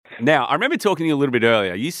Now, I remember talking to you a little bit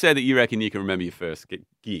earlier. You said that you reckon you can remember your first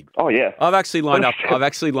gig. Oh, yeah. I've actually lined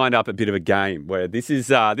up a bit of a game where this is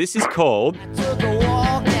called.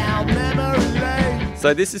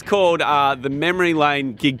 So this is called the Memory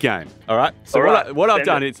Lane Gig Game. All right. So what I've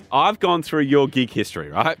done is I've gone through your gig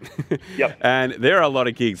history, right? Yep. And there are a lot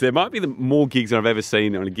of gigs. There might be more gigs than I've ever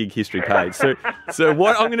seen on a gig history page. So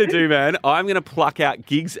what I'm going to do, man, I'm going to pluck out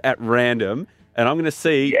gigs at random. And I'm going to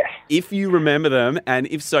see if you remember them, and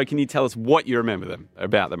if so, can you tell us what you remember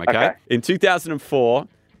about them, okay? In 2004,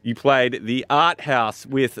 you played the Art House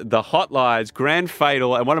with the Hot Lives, Grand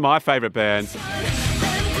Fatal, and one of my favourite bands,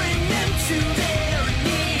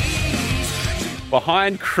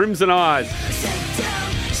 Behind Crimson Eyes.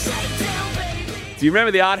 Do you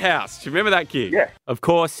remember the Art House? Do you remember that gig? Yeah. Of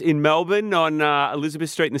course, in Melbourne on Elizabeth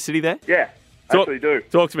Street in the city there? Yeah, actually do.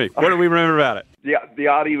 Talk to me. What do we remember about it? Yeah, the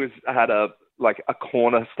Artie had a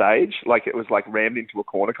corner stage, like it was like rammed into a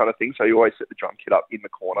corner kind of thing. So you always set the drum kit up in the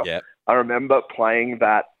corner. Yeah. I remember playing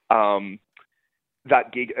that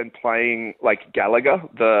gig and playing like Gallagher,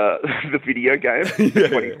 the video game, for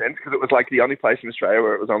 20 cents, because it was like the only place in Australia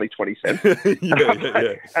where it was only 20 cents.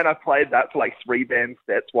 And I played that for like 3 band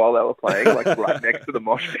sets while they were playing, like right next to the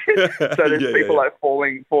mosh pit. So there's people like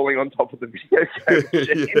falling on top of the video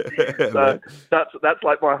game. So that's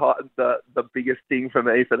like my heart. The biggest thing for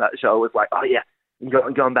me for that show was like, oh yeah,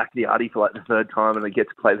 I'm going back to the Artie for like the 3rd time, and I get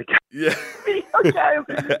to play the video game.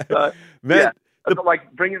 So, man.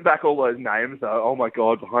 Like bringing back all those names, though. Oh my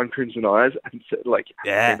God, Behind Crimson Eyes, and like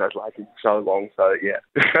I've seen those like in so long. So yeah,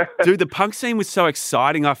 dude, the punk scene was so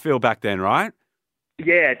exciting. I feel back then, right?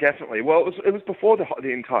 Yeah, definitely. Well, it was before the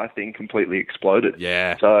entire thing completely exploded.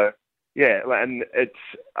 Yeah. So yeah, and it's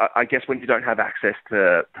I guess when you don't have access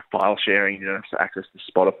to file sharing, you don't have access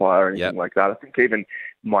to Spotify or anything like that. I think even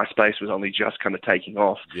MySpace was only just kind of taking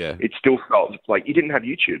off. Yeah. It still felt like you didn't have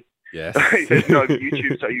YouTube. Yes. There's no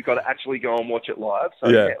YouTube, so you've got to actually go and watch it live. So,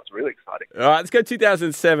 yeah, it was really exciting. All right, let's go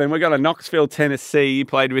 2007. We got to Knoxville, Tennessee. You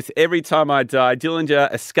played with Every Time I Die,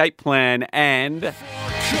 Dillinger, Escape Plan, and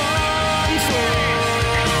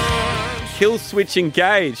Kill Switch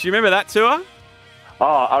Engage. You remember that tour? Oh,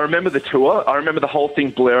 I remember the tour. I remember the whole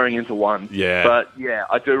thing blurring into one. Yeah. But, yeah,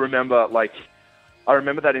 I do remember, I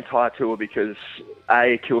remember that entire tour because,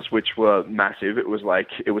 Kill Switch were massive. It was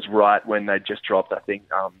right when they just dropped, I think,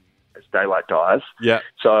 As Daylight Dies. Yeah.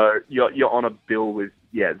 So you're on a bill with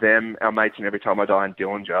them, our mates, and Every Time I Die, and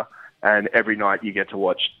Dillinger, and every night you get to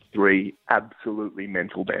watch 3 absolutely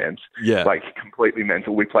mental bands. Yeah. Like completely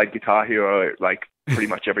mental. We played Guitar Hero like pretty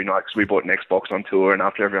much every night because we bought an Xbox on tour, and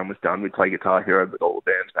after everyone was done, we'd play Guitar Hero with all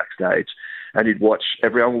the bands backstage. And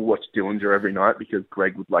everyone would watch Dillinger every night because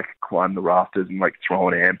Greg would like climb the rafters and like throw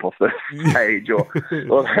an amp off the stage or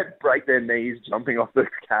they'd break their knees jumping off the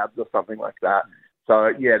cabs or something like that.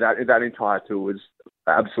 So, yeah, that entire tour was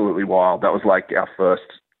absolutely wild. That was like our first,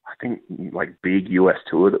 I think, like big US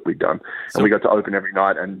tour that we'd done. And we got to open every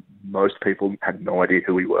night, and most people had no idea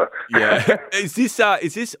who we were. Yeah. Is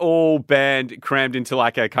this all band crammed into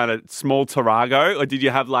like a kind of small Tarago, or did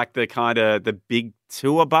you have like the big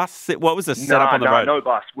tour bus? What was the setup on the road? No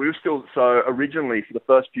bus. We were still, so originally for the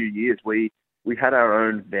first few years, we had our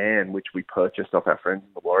own van, which we purchased off our friends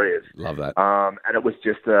in the Warriors. Love that. And it was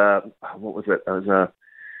just what was it? It was a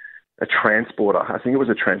transporter. I think it was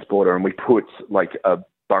a transporter, and we put like a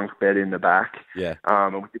bunk bed in the back. Yeah.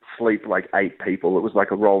 And we could sleep like 8 people. It was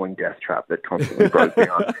like a rolling death trap that constantly broke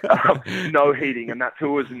down. No heating, and that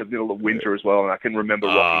tour was in the middle of winter as well. And I can remember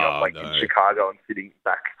rocking up in Chicago and sitting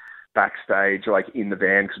backstage, like in the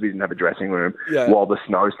van because we didn't have a dressing room while the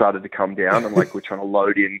snow started to come down, and like we're trying to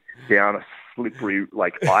load down a slippery,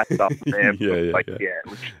 like ice up van.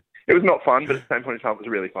 It was not fun, but at the same point in time, it was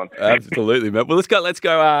really fun. Absolutely, mate. Well, let's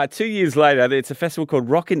go. 2 years later, it's a festival called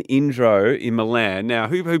Rock and Intro in Milan. Now,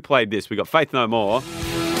 who played this? We got Faith No More.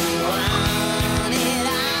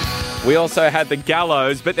 We also had the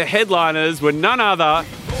Gallows, but the headliners were none other.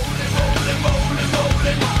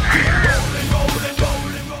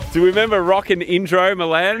 Do you remember Rock and Intro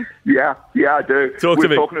Milan? Yeah, I do. We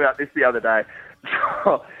were talking about this the other day.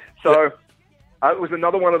 So it was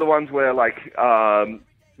another one of the ones where, like,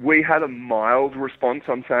 we had a mild response,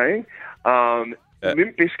 I'm saying.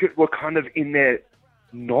 Limp Bizkit were kind of in there,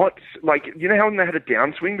 not, like, you know how when they had a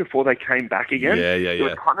downswing before they came back again? Yeah. It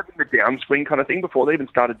was kind of in the downswing kind of thing before they even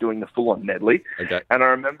started doing the full-on medley. Okay. And I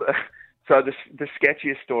remember... So the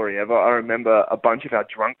sketchiest story ever, I remember a bunch of our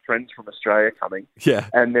drunk friends from Australia coming. Yeah.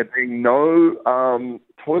 And there being no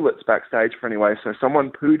toilets backstage for anyway, so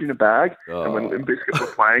someone pooed in a bag, and when Limp Bizkit were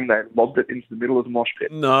playing, they lobbed it into the middle of the mosh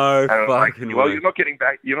pit. No, fucking way. You're not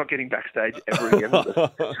getting backstage ever again.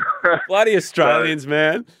 Bloody Australians,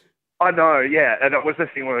 man. I know, yeah. And it was the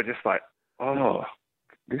thing where we're just like, oh,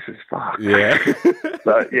 this is fucked. Yeah.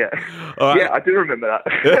 So, yeah. All right. Yeah, I do remember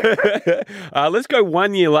that. Let's go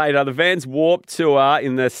 1 year later. The Vans Warped Tour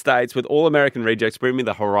in the States with All American Rejects, Bring Me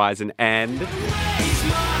the Horizon, and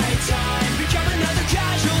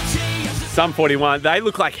Sum 41. They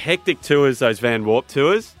look like hectic tours, those Van Warped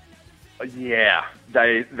tours. Yeah,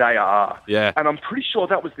 they are. Yeah. And I'm pretty sure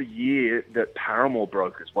that was the year that Paramore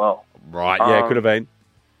broke as well. Right, yeah, could have been.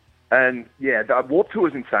 And yeah, the Warped Tour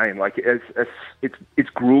is insane. Like it's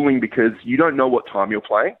grueling because you don't know what time you're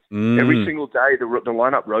playing. Every single day the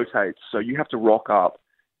lineup rotates, so you have to rock up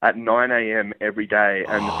at 9 a.m. every day,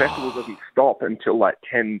 and the festival doesn't stop until like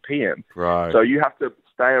 10 p.m. Right. So you have to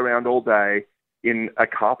stay around all day in a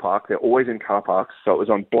car park. They're always in car parks, so it was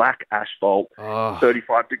on black asphalt,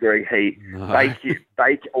 35-degree heat. No.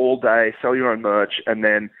 Bake all day, sell your own merch, and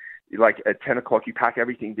then like at 10 o'clock, you pack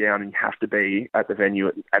everything down and you have to be at the venue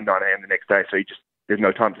at 9 a.m. the next day. So there's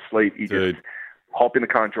no time to sleep. You just hop in the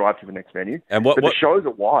car and drive to the next venue. And but the shows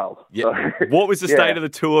are wild. Yeah. So, what was the state of the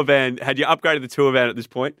tour van? Had you upgraded the tour van at this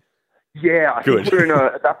point? Yeah, I think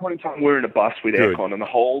at that point in time, we're in a bus with aircon, and the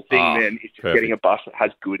whole thing then is just getting a bus that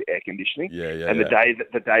has good air conditioning. And the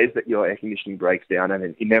days that your air conditioning breaks down, and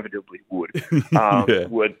it inevitably would,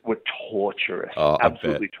 were torturous,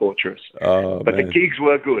 absolutely torturous. But the gigs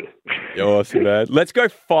were good. Awesome, man. Let's go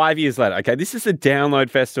 5 years later. Okay, this is the Download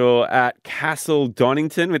Festival at Castle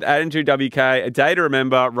Donington with Andrew WK, A Day to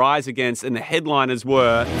Remember, Rise Against, and the headliners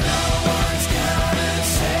were...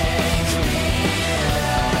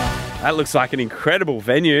 That looks like an incredible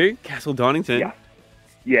venue, Castle Donington.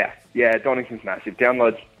 Yeah. Donington's massive.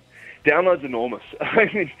 Download's enormous. I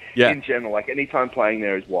mean, in general, like any time playing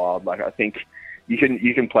there is wild. Like I think you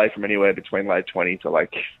can play from anywhere between like 20 to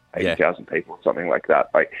like 80,000 people, or something like that.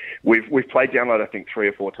 Like we've played Download I think 3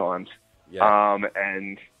 or 4 times.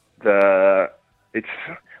 And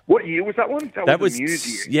what year was that one? That was the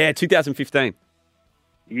Muse year. 2015.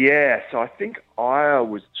 Yeah, so I think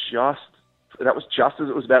that was just as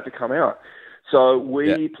it was about to come out. So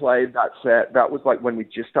we played that set. That was like when we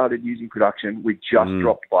just started using production. We just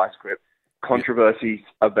dropped Vice-Grip. Controversies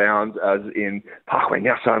abound, as in Parkway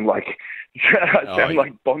now sound like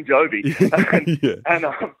Bon Jovi. And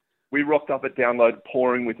we rocked up at Download,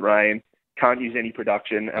 pouring with rain. Can't use any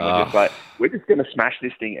production, and we're just like, we're just going to smash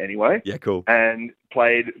this thing anyway. Yeah, cool. And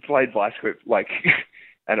played Vice-Grip, like,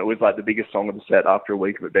 and it was like the biggest song of the set after a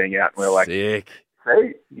week of it being out. And we're like, sick.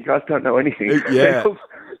 Hey, you guys don't know anything. Yeah.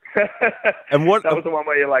 And that was the one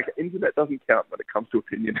where you're like, internet doesn't count when it comes to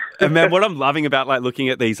opinion. And man, what I'm loving about like looking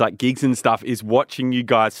at these like gigs and stuff is watching you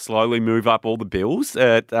guys slowly move up all the bills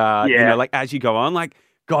at, you know, like as you go on, like,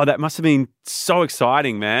 God, that must have been so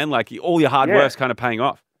exciting, man. Like all your hard work's kind of paying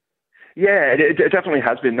off. Yeah, it definitely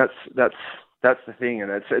has been. That's the thing,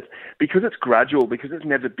 and it's because it's gradual, because it's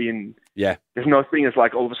never been. Yeah. There's no thing as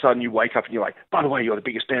like all of a sudden you wake up and you're like, by the way, you're the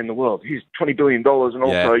biggest band in the world. Here's $20 billion, and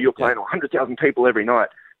also you're playing 100,000 people every night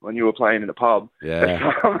when you were playing in a pub.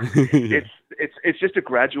 Yeah. It's just a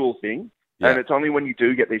gradual thing, and it's only when you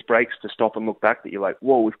do get these breaks to stop and look back that you're like,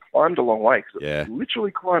 whoa, we've climbed a long way, because it's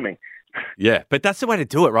literally climbing. Yeah, but that's the way to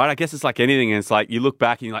do it, right? I guess it's like anything, and it's like you look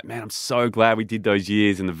back and you're like, man, I'm so glad we did those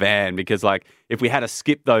years in the van, because like if we had to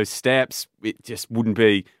skip those steps, it just wouldn't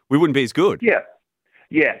be as good.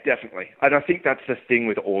 Yeah, definitely. And I think that's the thing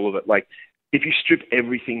with all of it. Like if you strip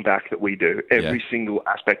everything back that we do, every single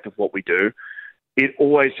aspect of what we do, it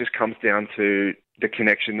always just comes down to the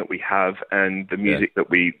connection that we have and the music that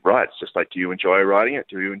we write. It's just like, do you enjoy writing it?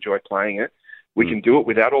 Do you enjoy playing it? We can do it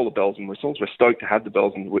without all the bells and whistles. We're stoked to have the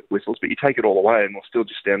bells and whistles, but you take it all away and we'll still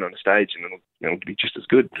just stand on a stage and it'll be just as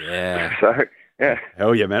good. Yeah. So, yeah.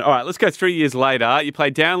 Hell yeah, man. All right, let's go 3 years later. You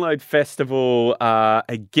played Download Festival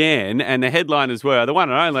again, and the headliners were the one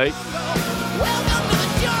and only...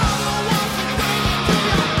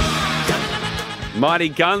 Mighty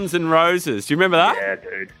Guns N' Roses. Do you remember that? Yeah,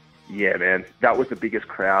 dude. Yeah, man. That was the biggest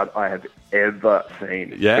crowd I have ever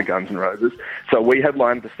seen for Guns N' Roses. So we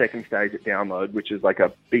headlined the second stage at Download, which is like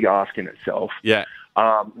a big ask in itself. Yeah.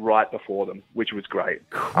 Right before them, which was great.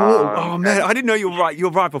 Cool. Oh, man. I didn't know you were right. You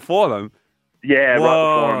were right before them. Yeah, right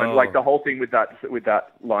before them. And like the whole thing with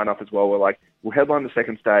that lineup as well, we're like, we'll headline the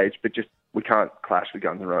second stage, but just we can't clash with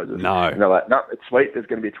Guns N' Roses. No. And they're like, no, it's sweet. There's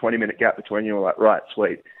going to be a 20-minute gap between you. We're like, right,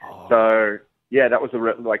 sweet. Oh. So... yeah, that was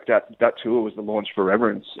that tour was the launch for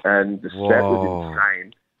Reverence, and the set was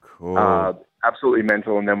insane. Cool. Absolutely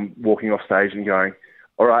mental. And then walking off stage and going,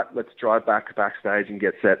 all right, let's drive backstage and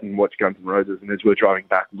get set and watch Guns N' Roses. And as we're driving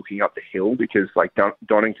back, looking up the hill, because like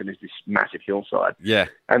Donington is this massive hillside. Yeah.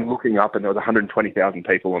 And looking up, and there was 120,000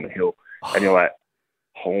 people on the hill, and you're like,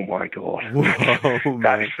 Oh my God! Whoa,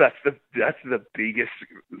 man. that's the biggest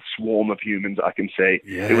swarm of humans I can see.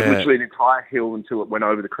 Yeah. It was literally an entire hill until it went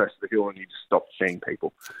over the crest of the hill, and you just stopped seeing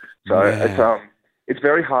people. So it's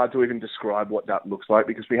very hard to even describe what that looks like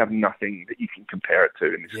because we have nothing that you can compare it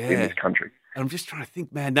to in this country. And I'm just trying to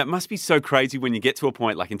think, man, that must be so crazy when you get to a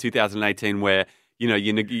point like in 2018 where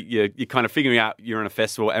you're kind of figuring out you're on a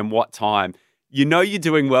festival and what time. You know you're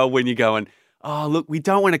doing well when you're going, oh, look, we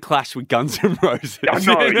don't want to clash with Guns N' Roses. I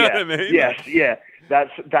know, you know what I mean? Yes, yeah.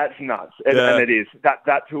 That's nuts. And it is.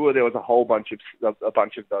 That tour, there was a whole bunch of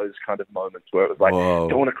those kind of moments where it was like,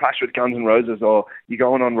 don't want to clash with Guns N' Roses, or you're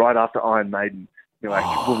going on right after Iron Maiden. You're like,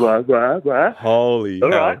 what? Holy All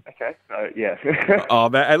right, okay. So, yeah. Oh,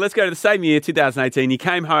 man. And let's go to the same year, 2018. You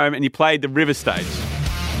came home and you played the River Stage.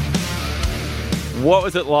 What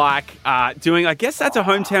was it like doing, I guess that's a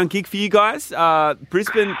hometown gig for you guys,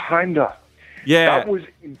 Brisbane? Kinda. Yeah. That was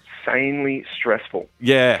insanely stressful.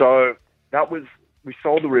 Yeah. So we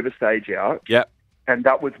sold the River Stage out. Yep. And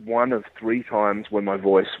that was one of 3 times when my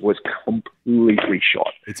voice was completely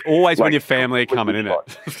shot. It's always when your family are coming in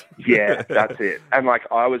it. Yeah, that's it. And like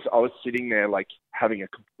I was sitting there like having a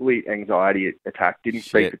complete anxiety attack. Didn't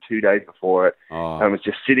speak for 2 days before it. Oh. And I was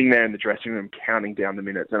just sitting there in the dressing room counting down the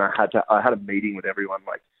minutes. And I had a meeting with everyone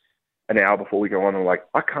like an hour before we go on. And like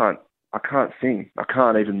I can't sing. I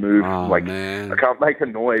can't even move. Man. I can't make a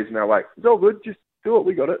noise. And they're like, it's all good. Just do it.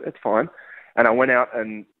 We got it. It's fine. And I went out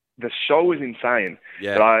and the show was insane.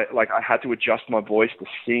 Yeah. But I had to adjust my voice to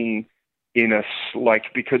sing in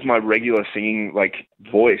because my regular singing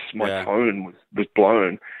voice, my tone was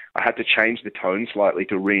blown. I had to change the tone slightly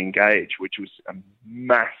to re-engage, which was a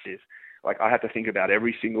massive. I had to think about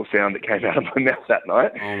every single sound that came out of my mouth that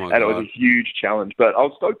night. Oh my and God. It was a huge challenge. But I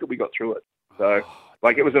was stoked that we got through it. So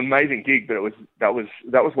it was an amazing gig, but that was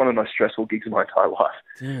one of the most stressful gigs of my entire life.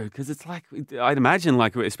 Dude, because it's like, I'd imagine,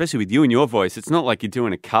 especially with you and your voice, it's not like you're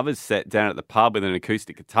doing a covers set down at the pub with an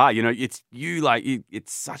acoustic guitar. You know, it's you,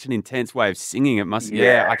 it's such an intense way of singing. It must,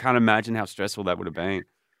 I can't imagine how stressful that would have been.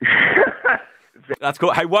 That's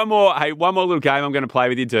cool. Hey, one more little game I'm going to play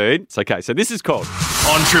with you, dude. It's okay. So this is called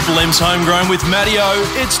On Triple M's Homegrown with Matteo,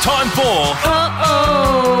 it's time for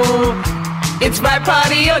It's Right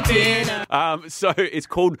Party or Dinner. So it's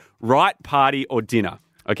called Right Party or Dinner.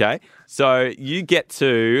 Okay, so you get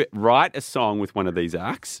to write a song with one of these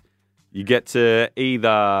acts. You get to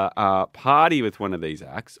either party with one of these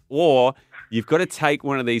acts, or you've got to take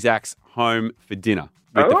one of these acts home for dinner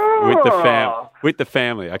with the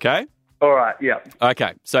family. Okay. All right. Yeah.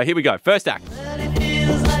 Okay. So here we go. First act.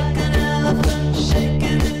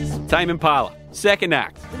 Tame Impala. Second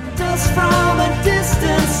act.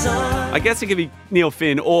 I guess it could be Neil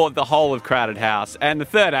Finn or the whole of Crowded House. And the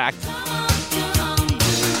third act.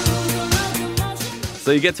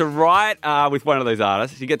 So you get to write with one of those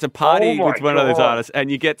artists. You get to party with one of those artists, and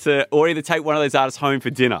you get to, or either take one of those artists home for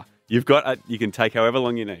dinner. You can take however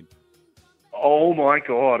long you need. Oh my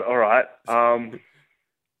God! All right.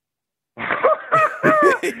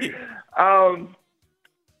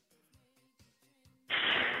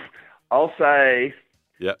 I'll say.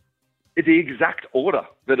 Yep. The exact order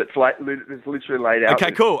that it's literally laid out.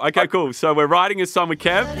 Okay, cool. So we're writing a song with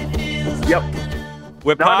Kev. Yep.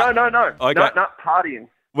 No. Okay. No, partying.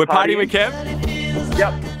 We're partying with Kev.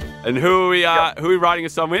 Yep. And who are we? Who are we writing a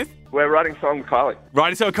song with? We're writing a song with Kylie.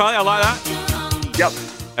 Writing a song with Kylie. I like that. Yep.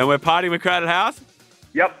 And we're partying with Crowded House.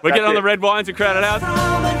 Yep. We're getting on the red wines at Crowded House.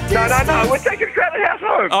 No. We're taking Crowded House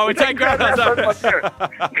home. Oh, we're taking Crowded House home.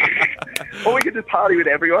 Or we could just party with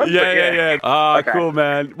everyone. Yeah. Oh, okay. Cool,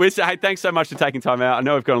 man. Hey, thanks so much for taking time out. I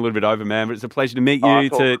know we've gone a little bit over, man, but it's a pleasure to meet you,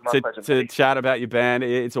 to chat about your band.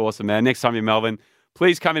 It's awesome, man. Next time you're in Melbourne,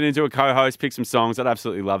 please come in and do a co-host, pick some songs. I'd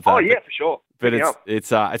absolutely love that. Oh, yeah, for sure. But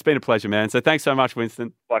it's been a pleasure, man. So thanks so much,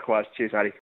 Winston. Likewise. Cheers, Matty.